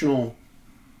emotional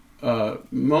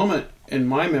moment in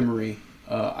my memory.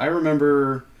 I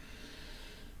remember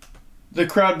the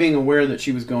crowd being aware that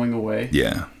she was going away.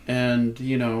 Yeah. And,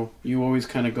 you always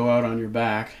kind of go out on your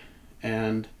back.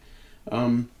 And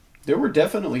there were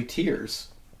definitely tears.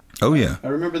 Oh, yeah. I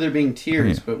remember there being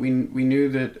tears, but we knew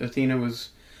that Athena was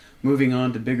moving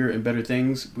on to bigger and better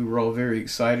things. We were all very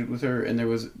excited with her, and there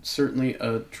was certainly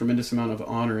a tremendous amount of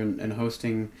honor in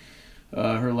hosting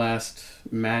her last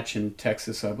match in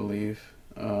Texas, I believe,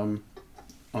 on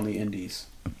the Indies.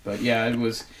 But yeah, it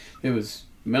was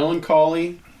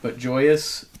melancholy but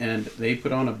joyous, and they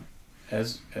put on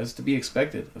as to be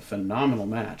expected, a phenomenal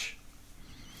match.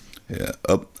 Yeah.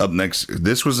 Up next,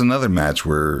 this was another match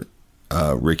where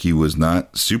Ricky was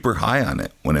not super high on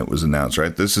it when it was announced,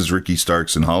 right? This is Ricky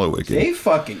Starks and Hollowicked. They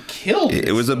fucking killed it.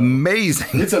 It was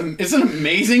amazing. It's an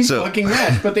amazing fucking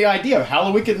match. But the idea of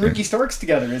Hollowicked and Ricky Starks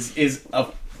together is a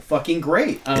fucking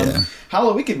great.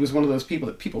 Hollowicked was one of those people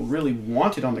that people really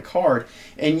wanted on the card.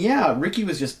 And yeah, Ricky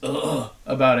was just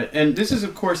about it. And this is,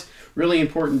 of course, really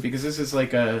important because this is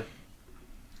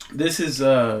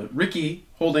Ricky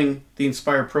holding the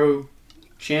Inspire Pro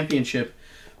Championship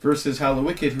versus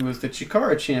Hallowicked, who was the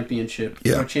Chikara championship,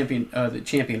 Yeah. or the champion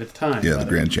at the time. Yeah, the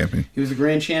grand champion. He was the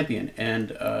grand champion,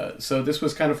 and so this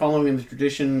was kind of following in the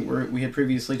tradition where we had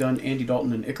previously done Andy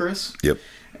Dalton and Icarus. Yep.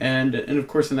 And of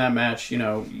course, in that match, you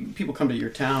know, people come to your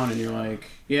town and you're like,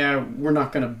 yeah, we're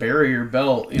not going to bury your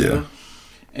belt, you know?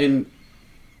 And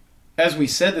as we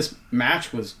said, this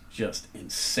match was just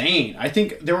insane. I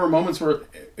think there were moments where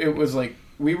it was like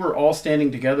we were all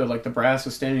standing together, like the brass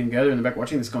was standing together in the back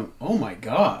watching this going, oh my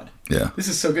God. Yeah. This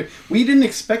is so good. We didn't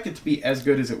expect it to be as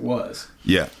good as it was.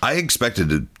 Yeah, I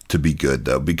expected it to be good,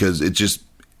 though, because it just...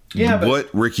 Yeah, what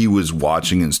Ricky was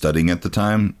watching and studying at the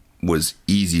time was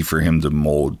easy for him to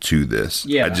mold to this.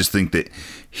 Yeah. I just think that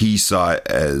he saw it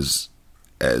as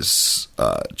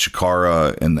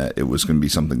Chikara and that it was going to be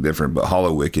something different. But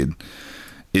Hallowicked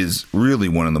is really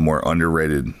one of the more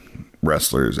underrated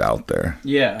wrestlers out there.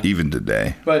 Yeah. Even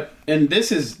today. And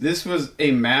this was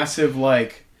a massive,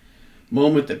 like,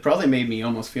 moment that probably made me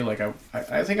almost feel like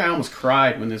I think I almost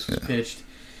cried when this was pitched.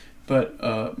 But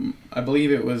I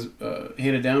believe it was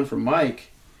handed down from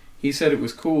Mike. He said it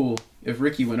was cool if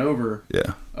Ricky went over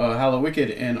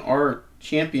Hallowicked, and our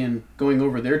champion going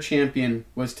over their champion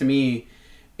was, to me,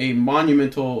 a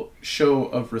monumental show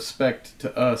of respect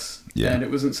to us. Yeah. And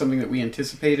it wasn't something that we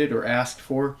anticipated or asked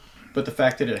for, but the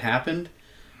fact that it happened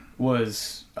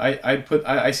was,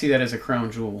 I see that as a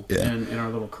crown jewel in our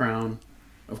little crown.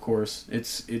 Of course,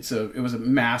 it was a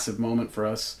massive moment for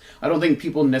us. I don't think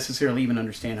people necessarily even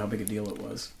understand how big a deal it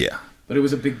was. Yeah. But it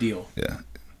was a big deal. Yeah.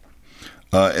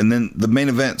 And then the main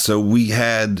event. So we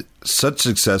had such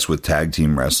success with tag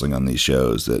team wrestling on these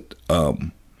shows that,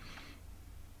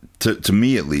 to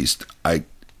me at least,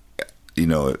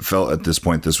 it felt at this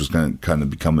point this was going to kind of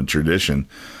become a tradition.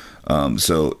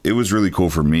 So it was really cool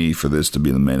for me for this to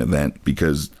be the main event,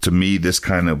 because to me this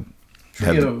kind of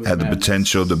had the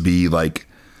potential to be like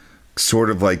sort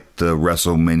of like the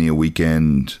WrestleMania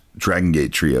weekend Dragon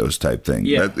Gate trios type thing.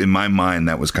 Yeah. That, in my mind,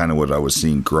 that was kind of what I was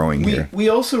seeing growing here. We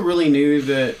also really knew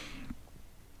that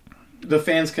the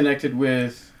fans connected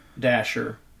with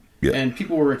Dasher, and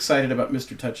people were excited about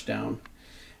Mr. Touchdown,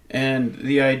 and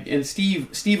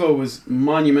Steve-O was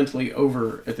monumentally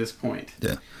over at this point.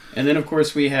 Yeah. And then, of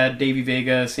course, we had Davey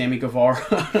Vega, Sammy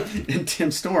Guevara, and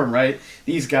Tim Storm, right?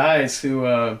 These guys who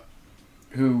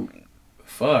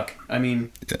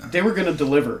they were going to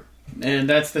deliver. And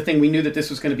that's the thing. We knew that this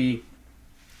was going to be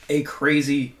a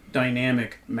crazy,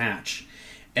 dynamic match.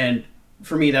 And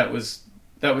for me, that was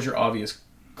your obvious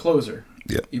closer.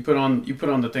 Yeah. You put on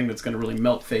the thing that's going to really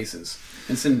melt faces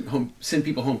and send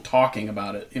people home talking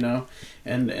about it, you know?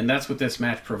 And that's what this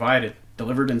match provided.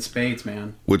 Delivered in spades,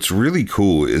 man. What's really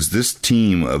cool is this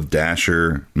team of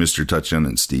Dasher, Mr. Touchdown,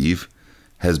 and Steve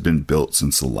has been built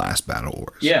since the last Battle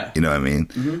Wars. Yeah. You know what I mean?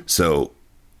 Mm-hmm. So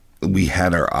we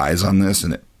had our eyes on this,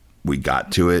 and we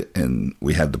got to it, and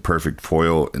we had the perfect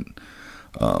foil and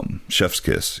chef's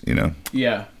kiss, you know?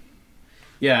 Yeah.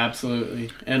 Yeah, absolutely.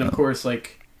 And of course,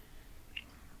 like,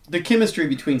 the chemistry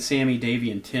between Sammy, Davey,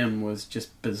 and Tim was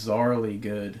just bizarrely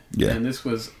good. Yeah. And this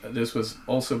was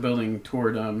also building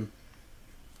toward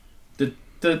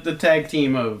the tag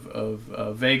team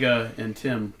of Vega and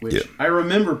Tim, which I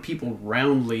remember people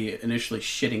roundly initially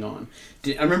shitting on.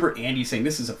 I remember Andy saying,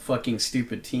 this is a fucking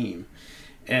stupid team.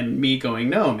 And me going,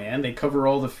 no, man, they cover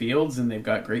all the fields and they've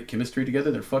got great chemistry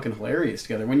together. They're fucking hilarious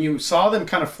together. When you saw them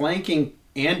kind of flanking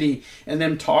Andy and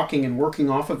them talking and working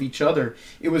off of each other,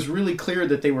 it was really clear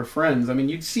that they were friends. I mean,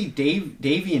 you'd see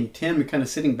Davey and Tim kind of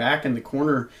sitting back in the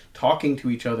corner talking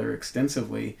to each other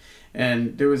extensively.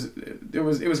 And it was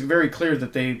very clear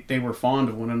that they were fond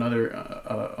of one another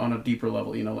on a deeper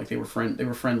level, you know, like they were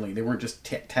friendly. They weren't just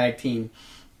tag team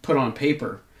put on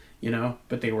paper, you know,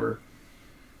 but they were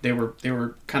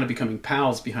kind of becoming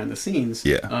pals behind the scenes.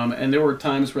 Yeah. And there were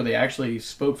times where they actually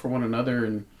spoke for one another,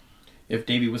 and if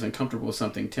Davey was uncomfortable with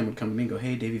something, Tim would come to me and go,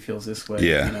 "Hey, Davey feels this way."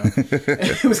 Yeah. You know?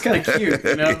 It was kind of cute,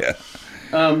 you know.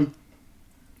 Yeah.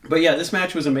 But yeah, this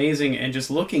match was amazing, and just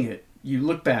looking at, you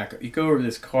look back, you go over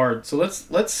this card. So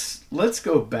let's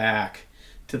go back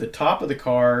to the top of the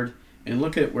card and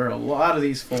look at where a lot of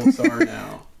these folks are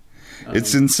now.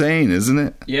 It's insane, isn't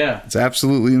it? Yeah. It's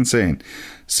absolutely insane.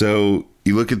 So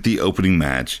you look at the opening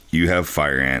match, you have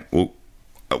Fire Ant. Well,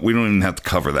 we don't even have to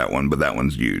cover that one, but that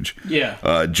one's huge. Yeah.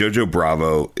 Jojo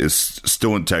Bravo is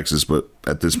still in Texas, but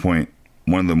at this point,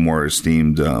 one of the more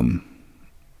esteemed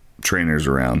trainers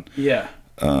around. Yeah.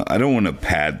 I don't want to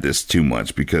pad this too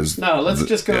much because... No, let's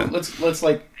just go... Yeah. Let's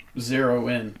like zero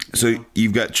in. So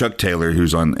you've got Chuck Taylor,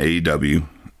 who's on AEW,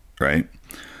 right?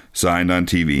 Signed on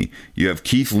TV. You have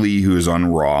Keith Lee, who is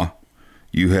on Raw.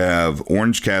 You have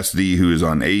Orange Cassidy, who is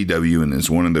on AEW and is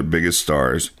one of their biggest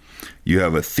stars. You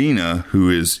have Athena, who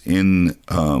is in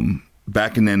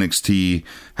back in NXT,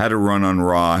 had a run on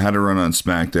Raw, had a run on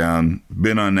SmackDown,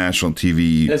 been on national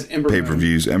TV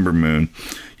pay-per-views, Ember Moon.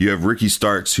 You have Ricky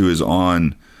Starks, who is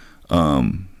on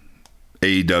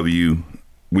AEW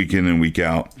week in and week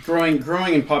out. Growing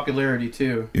in popularity,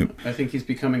 too. Yep. I think he's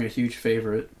becoming a huge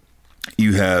favorite.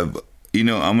 You have,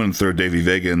 I'm going to throw Davey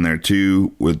Vega in there,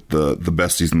 too, with the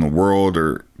besties in the world,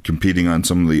 or competing on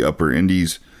some of the upper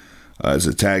indies. As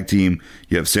a tag team,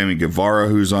 you have Sammy Guevara,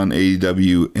 who's on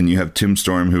AEW, and you have Tim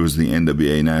Storm, who is the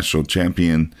NWA National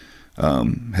Champion,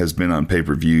 has been on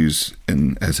pay-per-views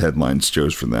and has headlined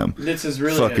shows for them. This is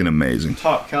really fucking amazing,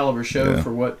 top caliber show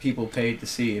for what people paid to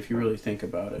see, if you really think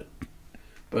about it.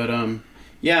 But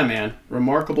yeah, man,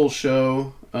 remarkable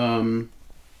show, and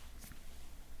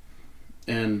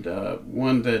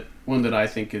one that I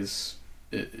think is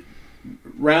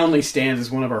roundly stands as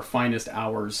one of our finest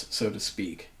hours, so to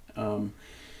speak.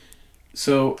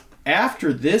 So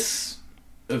after this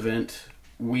event,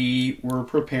 we were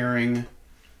preparing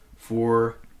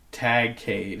for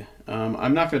Tagcade.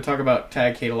 I'm not going to talk about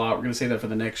Tagcade a lot. We're going to save that for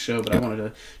the next show, but I wanted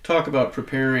to talk about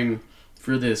preparing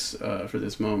for this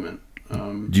moment.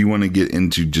 Do you want to get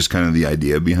into just kind of the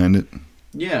idea behind it?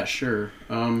 Yeah, sure.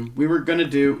 We were going to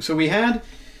do... So we had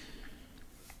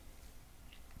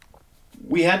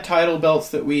title belts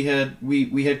that we had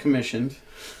commissioned.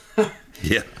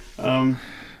 Yeah. And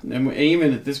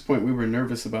even at this point, we were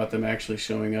nervous about them actually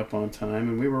showing up on time,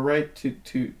 and we were right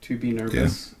to be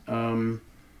nervous. Yeah.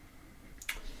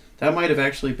 That might have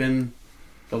actually been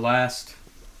the last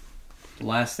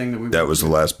thing that we. That was the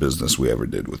last business we ever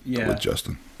did with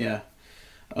Justin. Yeah.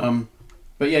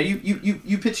 But yeah,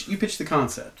 you pitched the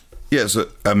concept. Yeah. So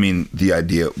I mean, the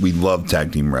idea, we love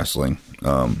tag team wrestling.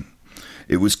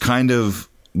 It was kind of,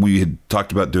 we had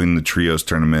talked about doing the trios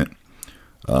tournament.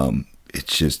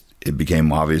 It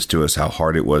became obvious to us how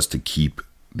hard it was to keep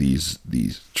these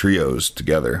trios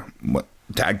together.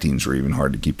 Tag teams were even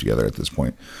hard to keep together at this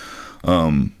point.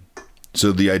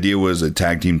 So the idea was a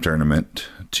tag team tournament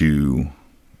to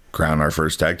crown our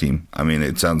first tag team. I mean,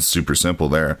 it sounds super simple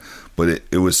there, but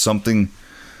it was something.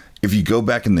 If you go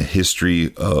back in the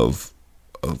history of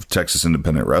Texas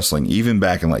independent wrestling, even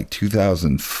back in like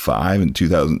 2005 and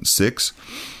 2006,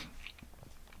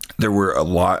 there were a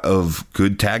lot of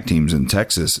good tag teams in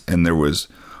Texas, and there was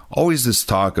always this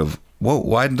talk of, well,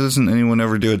 why doesn't anyone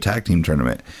ever do a tag team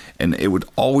tournament? And it would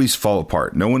always fall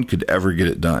apart. No one could ever get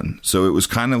it done. So it was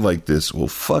kind of like this, well,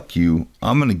 fuck you.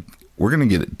 We're going to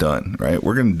get it done, right?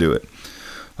 We're going to do it.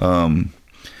 And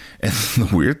the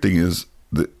weird thing is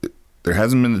that there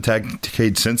hasn't been a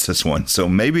Tagcade since this one. So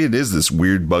maybe it is this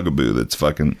weird bugaboo that's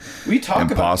fucking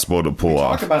impossible to pull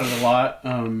off. We talk about it a lot.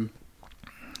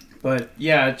 But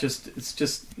yeah, it's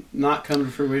just not come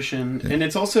to fruition, and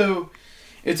it's also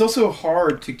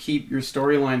hard to keep your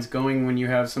storylines going when you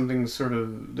have something sort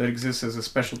of that exists as a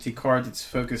specialty card that's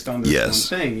focused on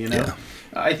this one thing. Yeah.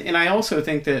 I also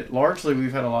think that largely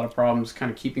we've had a lot of problems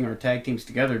kind of keeping our tag teams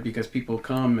together because people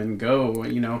come and go,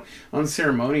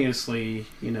 unceremoniously.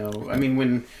 I mean,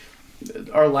 when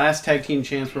our last tag team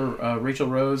champs were Rachel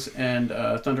Rose and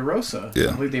Thunder Rosa. Yeah.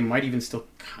 I believe they might even still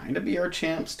kind of be our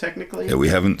champs, technically. Yeah, we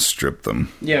haven't stripped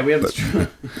them. Yeah, we haven't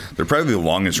stripped They're probably the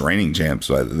longest reigning champs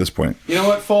at this point. You know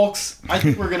what, folks? I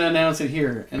think we're going to announce it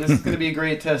here, and this is going to be a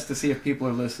great test to see if people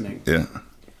are listening. Yeah.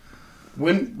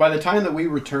 By the time that we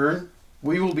return,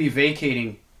 we will be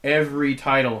vacating every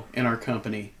title in our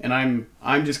company, and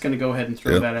I'm just going to go ahead and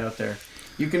throw that out there.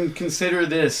 You can consider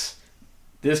this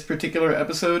particular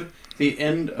episode the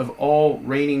end of all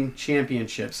reigning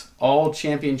championships. All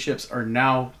championships are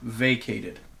now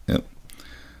vacated. Yep.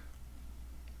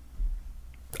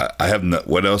 I have no.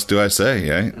 What else do I say?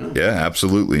 Yeah,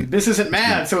 absolutely. This isn't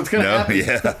mad, so it's gonna happen.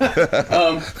 Yeah.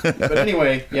 But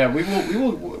anyway, yeah, we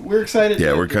will. We're excited.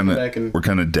 Yeah, we're kind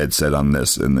of dead set on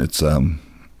this, and it's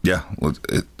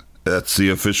that's the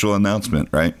official announcement,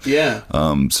 right? Yeah.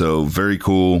 So very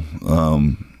cool.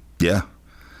 Yeah.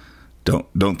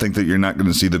 Don't think that you're not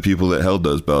going to see the people that held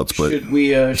those belts, but it's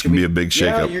going to be a big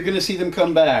shakeup. Yeah, you're going to see them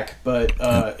come back, but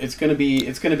it's going to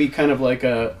be kind of like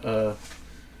a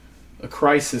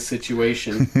crisis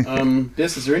situation.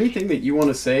 Is there anything that you want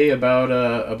to say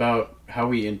about how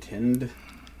we intend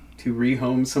to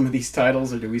rehome some of these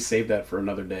titles, or do we save that for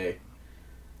another day?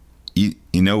 You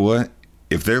know what?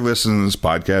 If they're listening to this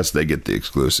podcast, they get the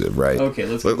exclusive, right? Okay,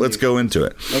 let's go into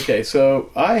it. Okay, so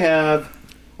I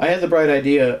had the bright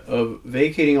idea of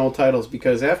vacating all titles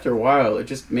because after a while, it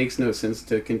just makes no sense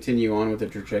to continue on with the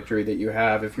trajectory that you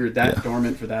have if you're that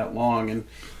dormant for that long. And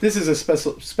this is a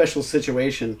special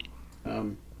situation.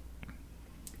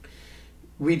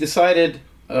 We decided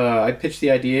I pitched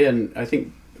the idea, and I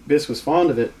think Biss was fond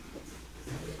of it,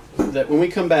 that when we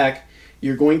come back,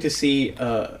 you're going to see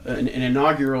an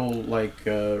inaugural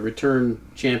return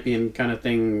champion kind of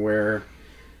thing where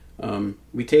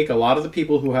we take a lot of the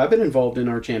people who have been involved in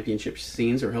our championship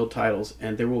scenes or held titles,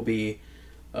 and there will be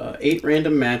 8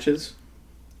 random matches,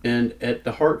 and at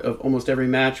the heart of almost every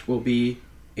match will be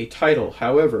a title.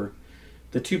 However,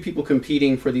 the 2 people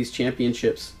competing for these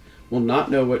championships will not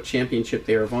know what championship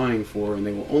they are vying for, and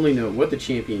they will only know what the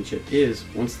championship is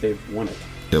once they've won it.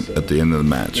 Yep, so, at the end of the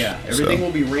match. Yeah, everything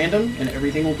will be random and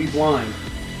everything will be blind.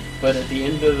 But at the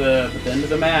end of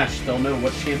the match, they'll know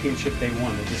what championship they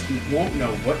won. They just won't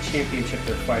know what championship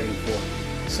they're fighting for.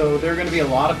 So there are going to be a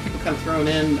lot of people kind of thrown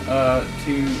in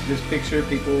to this picture.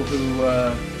 People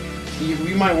who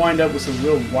we might wind up with some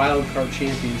real wild card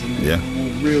champions, and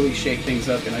will really shake things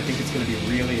up. And I think it's going to be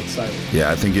really exciting.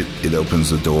 Yeah, I think it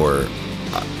opens the door.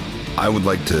 I would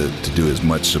like to do as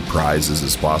much surprises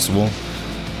as possible.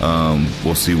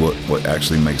 We'll see what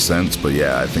actually makes sense, but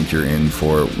yeah, I think you're in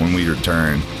for, when we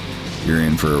return, you're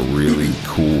in for a really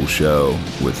cool show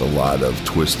with a lot of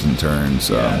twists and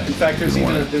turns. Yeah, in fact, there's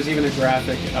even a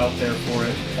graphic out there for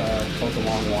it called The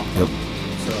Long Walk. Yep.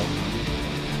 So,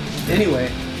 anyway,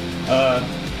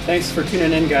 thanks for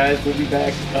tuning in, guys. We'll be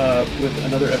back with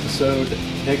another episode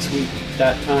next week.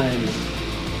 That time,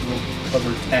 we'll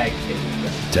cover Tagcade.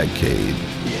 Tagcade.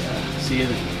 Yeah, see you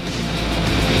then.